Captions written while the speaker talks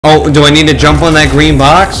Oh, do I need to jump on that green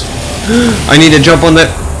box? I need to jump on the...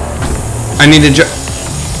 I need to jump...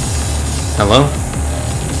 Hello?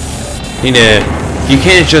 You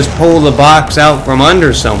can't just pull the box out from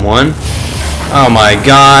under someone. Oh my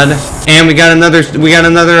god. And we got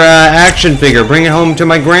another action figure. Bring it home to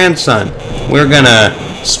my grandson. We're gonna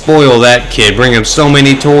spoil that kid. Bring him so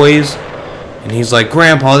many toys. And he's like,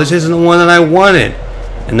 Grandpa, this isn't the one that I wanted.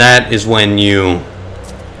 And that is when you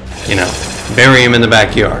know, bury him in the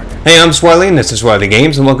backyard. Hey, I'm Swarley, and this is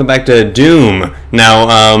SwarleyGames, and welcome back to Doom.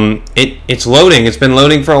 Now, it's loading. It's been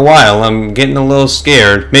loading for a while. I'm getting a little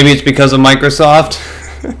scared. Maybe it's because of Microsoft.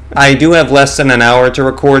 I do have less than an hour to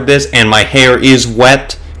record this, and my hair is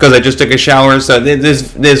wet because I just took a shower, so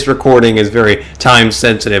this recording is very time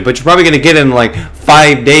sensitive. But you're probably going to get it in like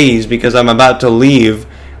 5 days because I'm about to leave.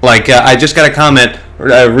 Like, I just got a comment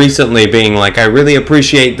recently being like, I really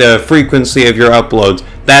appreciate the frequency of your uploads.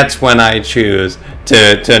 That's when I choose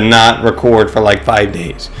to not record for like 5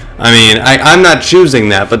 days. I mean, I'm not choosing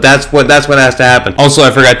that, but that's what has to happen. Also,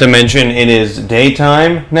 I forgot to mention it is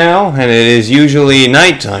daytime now, and it is usually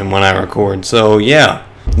nighttime when I record, so yeah.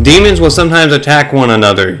 Demons will sometimes attack one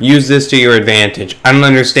another. Use this to your advantage. I don't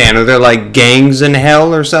understand. Are there like gangs in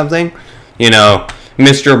hell or something? You know,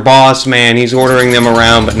 Mr. Boss Man, he's ordering them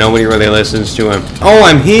around, but nobody really listens to him. Oh,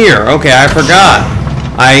 I'm here. Okay, I forgot.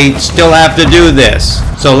 I still have to do this.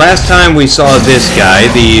 So last time we saw this guy,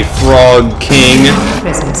 the Frog King,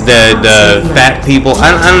 the fat people.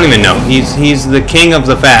 I don't even know. He's the king of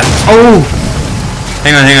the fat. Oh!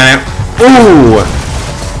 Hang on. Ooh!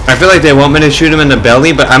 I feel like they want me to shoot him in the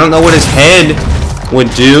belly, but I don't know what his head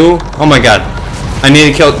would do. Oh my god. I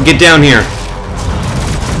need to kill... Get down here.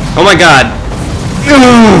 Oh my god.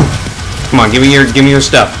 Come on, give me your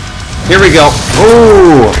stuff. Here we go.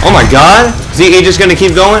 Oh my god. Is he just gonna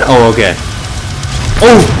keep going? Oh, okay.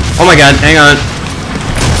 Oh my god, hang on.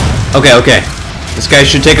 Okay. This guy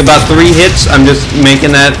should take about 3 hits. I'm just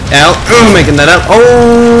making that out.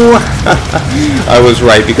 Oh! I was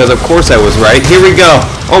right, because of course I was right. Here we go.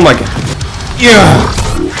 Oh my god. Yeah.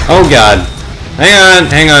 Oh god.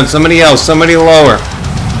 Hang on. Somebody else. Somebody lower.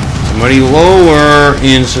 Somebody lower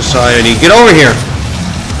in society. Get over here.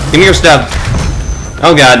 Give me your stuff.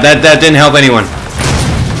 Oh god, that didn't help anyone.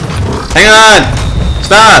 Hang on!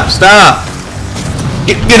 Stop!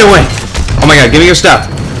 Get away! Oh my god, give me your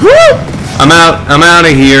stuff. Woo! I'm out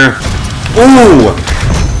of here. Ooh!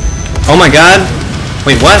 Oh my god.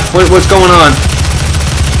 Wait, what? What's going on?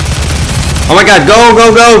 Oh my god, go!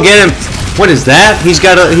 Get him! What is that? He's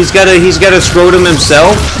got a scrotum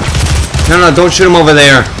himself? No, don't shoot him over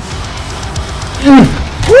there. Woo!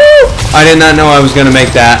 I did not know I was gonna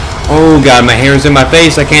make that. Oh god, my hair is in my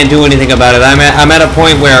face. I can't do anything about it. I'm at a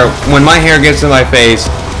point where when my hair gets in my face,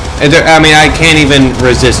 I mean, I can't even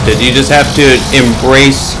resist it. You just have to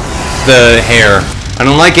embrace the hair. I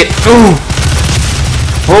don't like it. Ooh.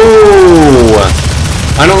 Oh,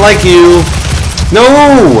 I don't like you. No,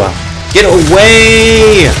 get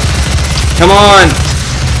away. Come on,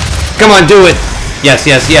 do it. Yes.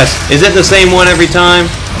 Is it the same one every time?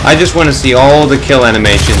 I just want to see all the kill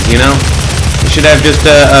animations, you know? You should have just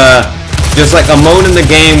like a mode in the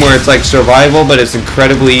game where it's like survival, but it's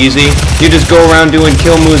incredibly easy. You just go around doing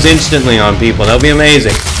kill moves instantly on people. That'll be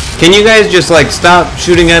amazing. Can you guys just like stop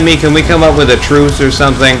shooting at me? Can we come up with a truce or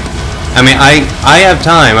something? I mean, I have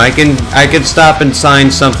time. I can stop and sign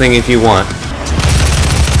something if you want.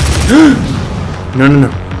 No.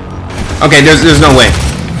 Okay, there's no way.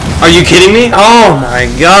 Are you kidding me? Oh my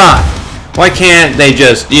god. Why can't they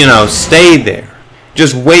just, you know, stay there?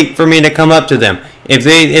 Just wait for me to come up to them. If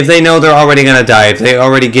they know they're already gonna die, if they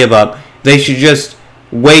already give up, they should just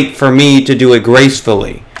wait for me to do it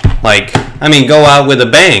gracefully. Like, I mean, go out with a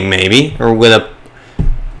bang, maybe, or with a...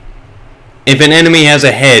 If an enemy has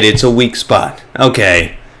a head, it's a weak spot.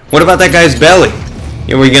 Okay. What about that guy's belly?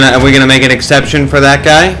 Are we gonna make an exception for that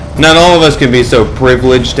guy? Not all of us can be so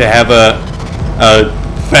privileged to have a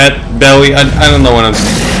fat belly. I don't know what I'm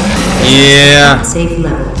saying. Yeah. Safe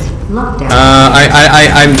level.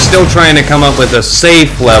 I'm still trying to come up with a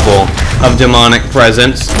safe level of demonic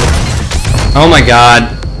presence. Oh my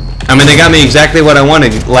god. I mean, they got me exactly what I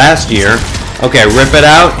wanted last year. Okay, rip it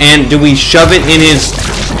out, and do we shove it in his...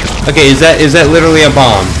 Okay, is that literally a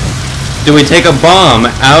bomb? Do we take a bomb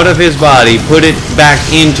out of his body, put it back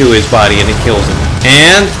into his body, and it kills him?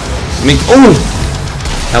 And... I mean... Oh!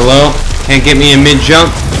 Hello? Can't get me in mid-jump.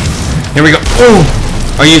 Here we go. Oh!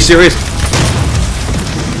 Are you serious?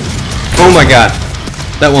 Oh my god,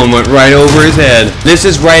 that one went right over his head. This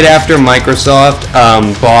is right after Microsoft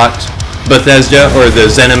bought Bethesda, or the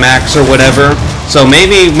ZeniMax or whatever. So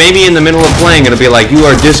maybe in the middle of playing it'll be like, you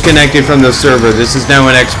are disconnected from the server. This is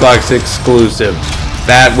now an Xbox exclusive.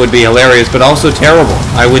 That would be hilarious, but also terrible.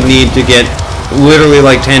 I would need to get literally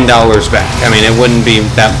like $10 back. I mean, it wouldn't be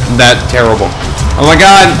that terrible. Oh my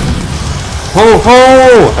god! Ho ho!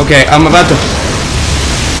 Okay, I'm about to...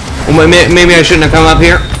 Maybe I shouldn't have come up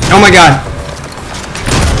here. Oh my god!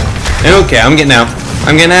 Okay, I'm getting out.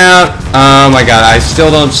 I'm getting out. Oh my god, I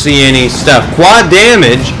still don't see any stuff. Quad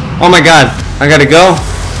damage? Oh my god, I gotta go.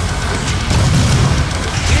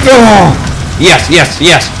 Oh! Yes, yes,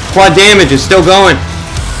 yes. Quad damage is still going.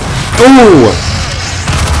 Ooh!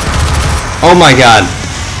 Oh my god.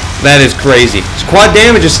 That is crazy. Quad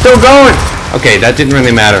damage is still going. Okay, that didn't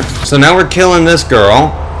really matter. So now we're killing this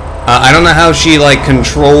girl. I don't know how she like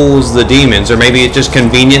controls the demons, or maybe it's just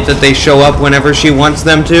convenient that they show up whenever she wants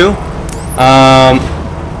them to.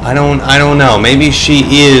 I don't know. Maybe she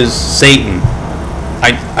is Satan.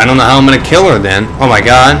 I don't know how I'm gonna kill her then. Oh my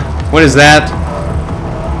god. What is that?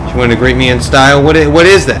 She wanted to greet me in style. What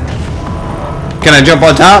is that? Can I jump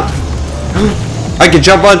on top? I can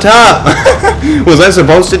jump on top! Was I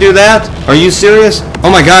supposed to do that? Are you serious?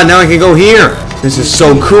 Oh my god, now I can go here! This is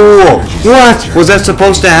so cool! What? Was that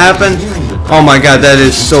supposed to happen? Oh my god, that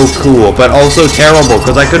is so cool, but also terrible,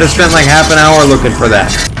 because I could have spent like half an hour looking for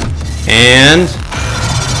that. And...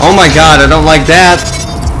 oh my god, I don't like that!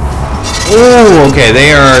 Ooh, okay,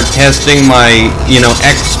 they are testing my,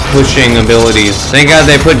 X-pushing abilities. Thank god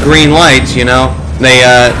they put green lights,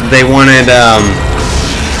 They wanted,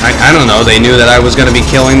 I don't know, they knew that I was going to be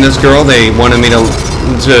killing this girl. They wanted me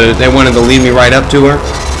they wanted to lead me right up to her.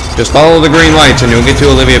 Just follow the green lights and you'll get to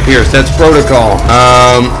Olivia Pierce. That's protocol.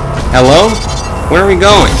 Hello? Where are we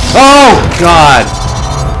going? Oh, God!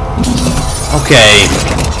 Okay.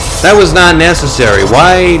 That was not necessary.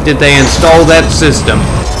 Why did they install that system?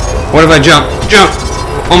 What if I jump? Jump!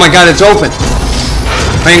 Oh my god, it's open!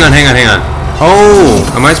 Hang on. Oh,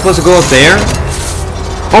 am I supposed to go up there?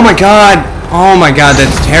 Oh my god! Oh my god,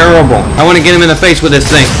 that's terrible. I want to get him in the face with this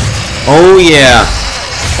thing. Oh yeah.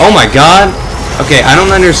 Oh my god. Okay, I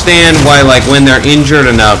don't understand why, like, when they're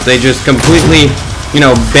injured enough, they just completely,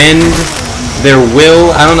 bend their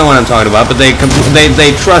will. I don't know what I'm talking about, but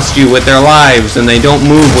they trust you with their lives and they don't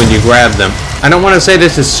move when you grab them. I don't want to say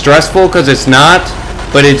this is stressful, because it's not.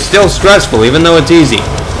 But it's still stressful, even though it's easy.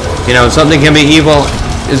 Something can be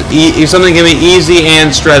something can be easy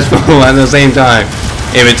and stressful at the same time.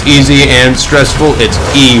 If it's easy and stressful, it's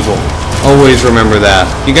evil. Always remember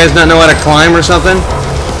that. You guys not know how to climb or something?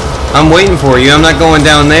 I'm waiting for you. I'm not going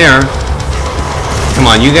down there.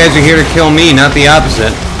 Come on, you guys are here to kill me, not the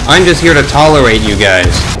opposite. I'm just here to tolerate you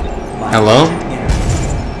guys. Hello?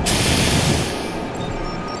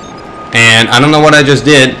 And I don't know what I just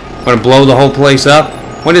did. I'm gonna blow the whole place up.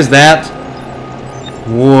 What is that?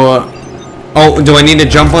 What? Oh, do I need to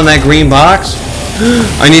jump on that green box?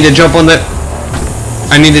 I need to jump on the...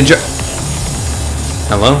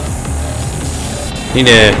 Hello?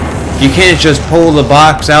 You can't just pull the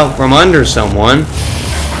box out from under someone.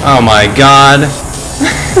 Oh my god.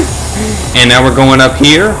 And now we're going up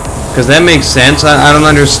here? Because that makes sense. I don't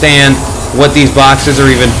understand what these boxes are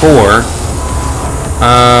even for.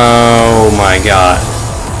 Oh my god.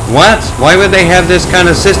 What? Why would they have this kind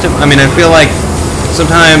of system? I mean, I feel like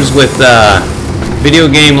sometimes with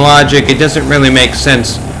video game logic, it doesn't really make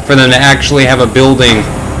sense for them to actually have a building,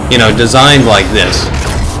 designed like this.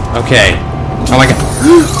 Okay. Oh my god.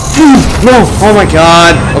 No! Oh my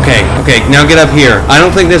god! Okay, now get up here. I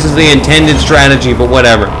don't think this is the intended strategy, but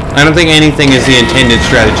whatever. I don't think anything is the intended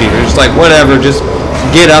strategy. They're just like, whatever, just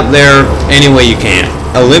get up there any way you can.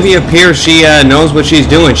 Olivia Pierce, she knows what she's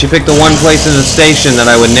doing. She picked the one place in the station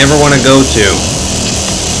that I would never want to go to.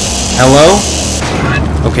 Hello?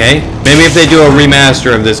 Okay. Maybe if they do a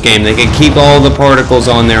remaster of this game, they can keep all the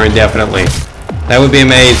particles on there indefinitely. That would be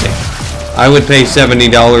amazing. I would pay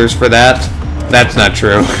 $70 for that. That's not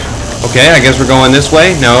true. Okay, I guess we're going this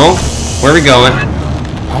way. No. Where are we going?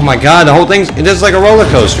 Oh my god, the whole thing's... This is like a roller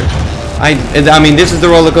coaster. I mean, this is the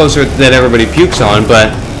roller coaster that everybody pukes on,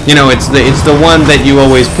 but... it's the one that you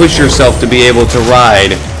always push yourself to be able to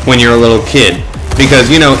ride when you're a little kid. Because,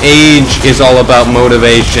 age is all about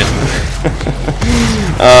motivation.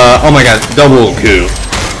 Oh my god, double coup.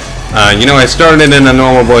 I started in a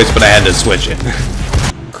normal voice, but I had to switch it.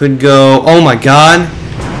 Could go... Oh my god.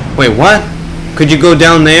 Wait, what? Could you go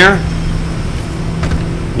down there?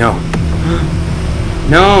 No.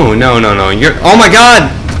 No. You're... Oh my god!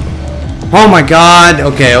 Oh my god!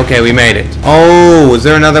 Okay, we made it. Oh, is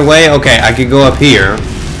there another way? Okay, I could go up here.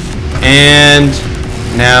 And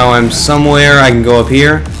now I'm somewhere I can go up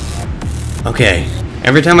here. Okay.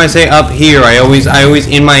 Every time I say up here, I always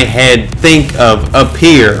in my head think of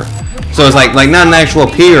appear. So it's like not an actual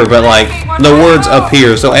pier, but like the words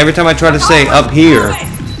appear. So every time I try to say up here,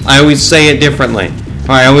 I always say it differently.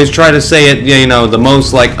 Or I always try to say it, you know, the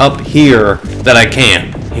most like up here that I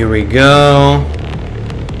can. Here we go.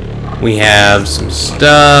 We have some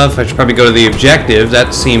stuff. I should probably go to the objective.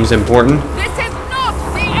 That seems important. This is not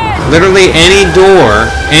the end. Literally any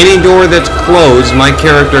door that's closed, my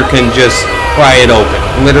character can just pry it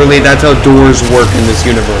open. Literally, that's how doors work in this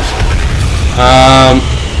universe.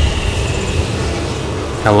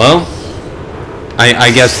 Hello?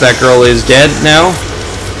 I guess that girl is dead now.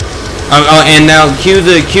 And now cue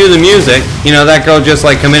the music. You know, that girl just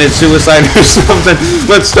like committed suicide or something.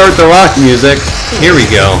 Let's start the rock music. Here we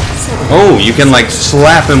go. Oh, you can like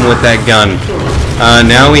slap him with that gun.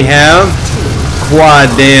 Now we have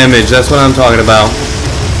quad damage. That's what I'm talking about.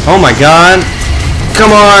 Oh my god.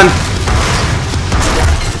 Come on.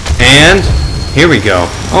 And here we go.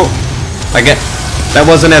 Oh, that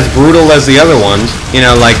wasn't as brutal as the other ones. You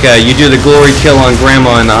know, like you do the glory kill on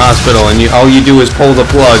Grandma in the hospital, and all you do is pull the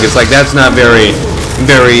plug. It's like that's not very,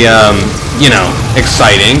 you know,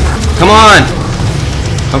 exciting. Come on.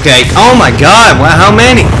 Okay. Oh my God! Wow, how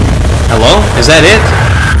many? Hello? Is that it?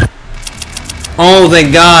 Oh,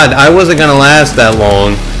 thank God! I wasn't gonna last that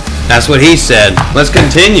long. That's what he said. Let's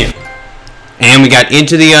continue. And we got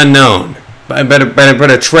Into the Unknown. I better put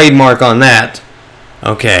a trademark on that.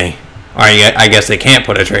 Okay. Alright, I guess they can't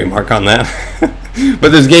put a trademark on that. But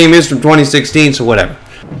this game is from 2016, so whatever.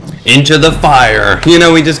 Into the Fire. You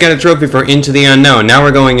know, we just got a trophy for Into the Unknown. Now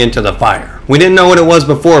we're going into the fire. We didn't know what it was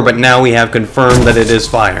before, but now we have confirmed that it is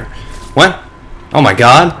fire. What? Oh my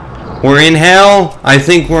God. We're in hell? I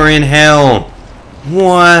think we're in hell.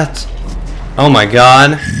 What? Oh my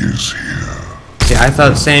God. He is here. See, I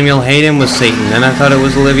thought Samuel Hayden was Satan. Then I thought it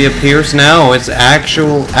was Olivia Pierce. No, it's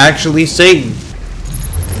actually Satan.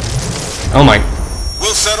 Oh my.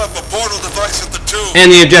 We'll set up a portal device at the tomb.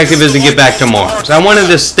 And the objective is to get back to Mars. I wanted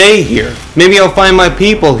to stay here. Maybe I'll find my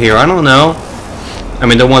people here. I don't know. I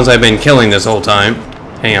mean, the ones I've been killing this whole time.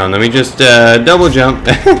 Hang on, let me just double jump.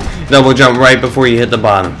 Double jump right before you hit the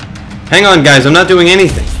bottom. Hang on, guys. I'm not doing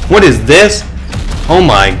anything. What is this? Oh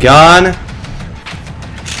my God.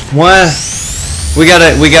 What? We got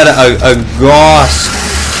a Gauss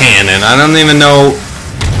cannon. I don't even know.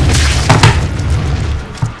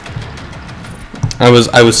 I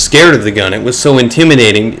was scared of the gun. It was so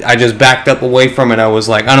intimidating. I just backed up away from it. I was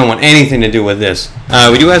like, I don't want anything to do with this.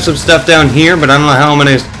 We do have some stuff down here, but I don't know how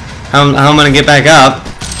I'm gonna get back up.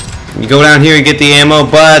 You go down here, you get the ammo,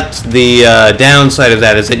 but the downside of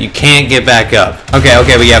that is that you can't get back up.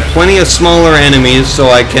 Okay, we have plenty of smaller enemies, so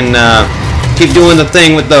I can keep doing the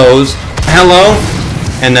thing with those. Hello,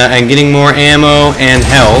 and getting more ammo and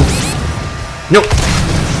health. Nope.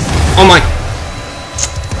 Oh my.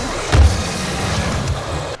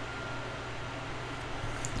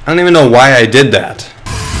 I don't even know why I did that.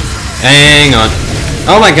 Hang on.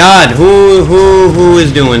 Oh my God, who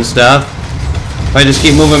is doing stuff? If I just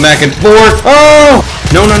keep moving back and forth. Oh!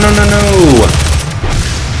 No.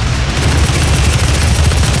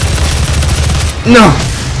 No.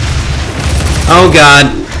 Oh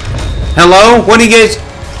God. Hello? What are you guys?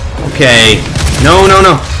 Okay. No.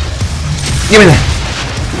 Give me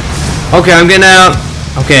that. Okay, I'm getting out.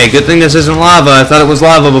 Okay, good thing this isn't lava. I thought it was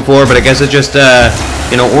lava before, but I guess it's just,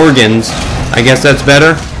 you know, organs. I guess that's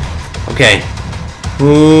better. Okay.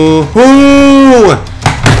 Ooh.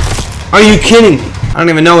 Are you kidding me? I don't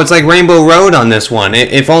even know. It's like Rainbow Road on this one.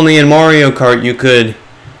 If only in Mario Kart you could,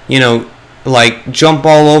 you know, like jump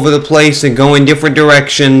all over the place and go in different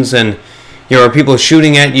directions, and there are people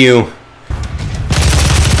shooting at you.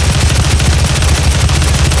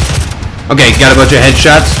 Okay, got a bunch of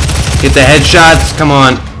headshots. Get the headshots. Come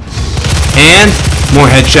on. And more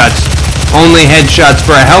headshots. Only headshots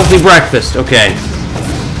for a healthy breakfast. Okay.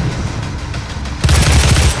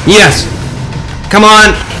 Yes. Come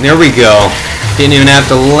on. There we go. Didn't even have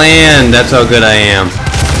to land. That's how good I am.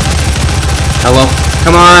 Hello.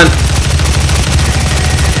 Come on.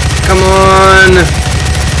 Come on.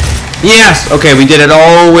 Yes. Okay, we did it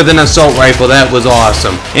all with an assault rifle. That was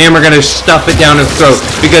awesome. And we're going to stuff it down his throat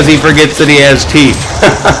because he forgets that he has teeth.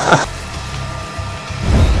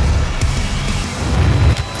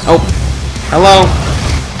 Oh. Hello.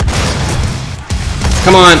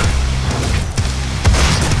 Come on.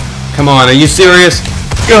 Come on, are you serious?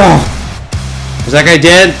 Ugh. Is that guy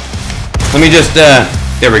dead? Let me just,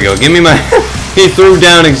 there we go. Give me my, he threw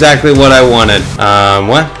down exactly what I wanted.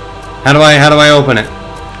 What? How do I open it?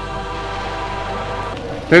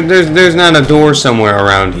 There's not a door somewhere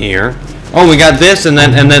around here. Oh, we got this, and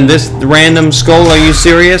then this random skull. Are you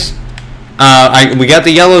serious? We got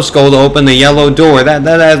the yellow skull to open the yellow door.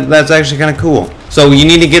 That's actually kind of cool. So you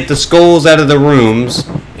need to get the skulls out of the rooms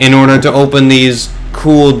in order to open these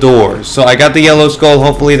cool doors. So I got the yellow skull.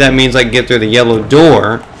 Hopefully that means I can get through the yellow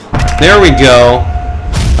door. There we go.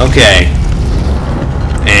 Okay.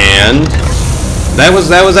 And that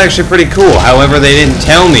was actually pretty cool. However, they didn't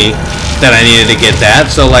tell me that I needed to get that.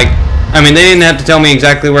 So like, I mean, they didn't have to tell me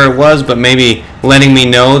exactly where it was, but maybe letting me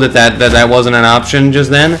know that wasn't an option just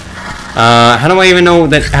then. How do I even know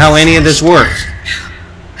how any of this works?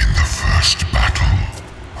 In the first battle,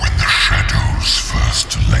 when the shadows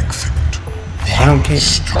first lengthened, I don't care.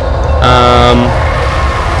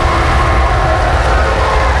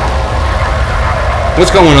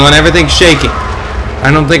 What's going on? Everything's shaking.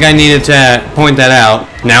 I don't think I needed to point that out.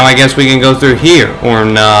 Now I guess we can go through here, or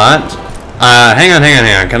not. Hang on.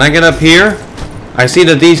 Can I get up here? I see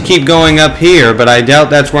that these keep going up here, but I doubt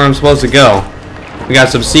that's where I'm supposed to go. We got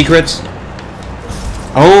some secrets.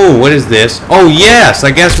 Oh, what is this? Oh, yes!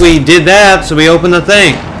 I guess we did that, so we opened the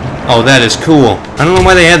thing. Oh, that is cool. I don't know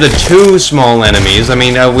why they had the 2 small enemies. I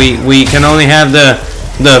mean, we can only have the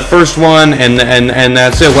first one, and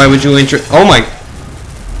that's it. Why would you Oh my...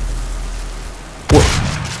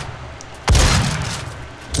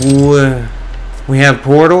 We have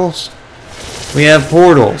portals? We have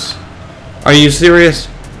portals. Are you serious?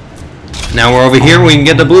 Now we're over here. We can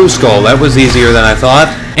get the blue skull. That was easier than I thought.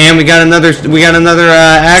 And we got another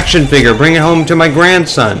action figure. Bring it home to my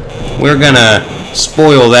grandson. We're gonna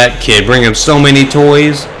spoil that kid. Bring him so many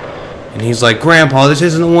toys. And he's like, Grandpa, this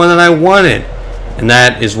isn't the one that I wanted. And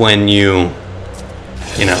that is when you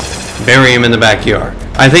know, bury him in the backyard.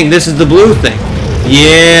 I think this is the blue thing.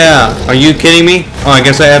 Yeah. Are you kidding me? Oh, I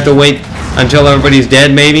guess I have to wait until everybody's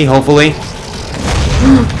dead, maybe, hopefully.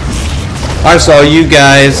 I saw you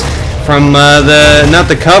guys from not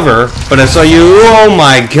the cover, but I saw you. Oh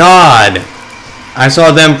my God! I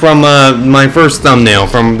saw them from my first thumbnail,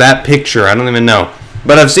 from that picture. I don't even know,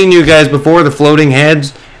 but I've seen you guys before, the floating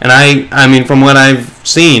heads, and I mean, from what I've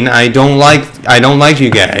seen, I don't like you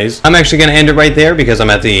guys. I'm actually gonna end it right there because I'm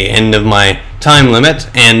at the end of my time limit,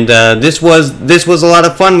 and this was a lot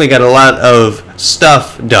of fun. We got a lot of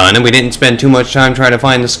stuff done, and we didn't spend too much time trying to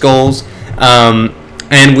find the skulls.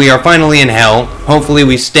 And we are finally in hell. Hopefully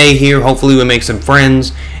we stay here. Hopefully we make some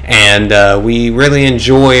friends. And we really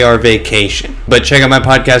enjoy our vacation. But check out my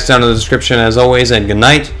podcast down in the description as always. And good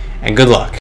night and good luck.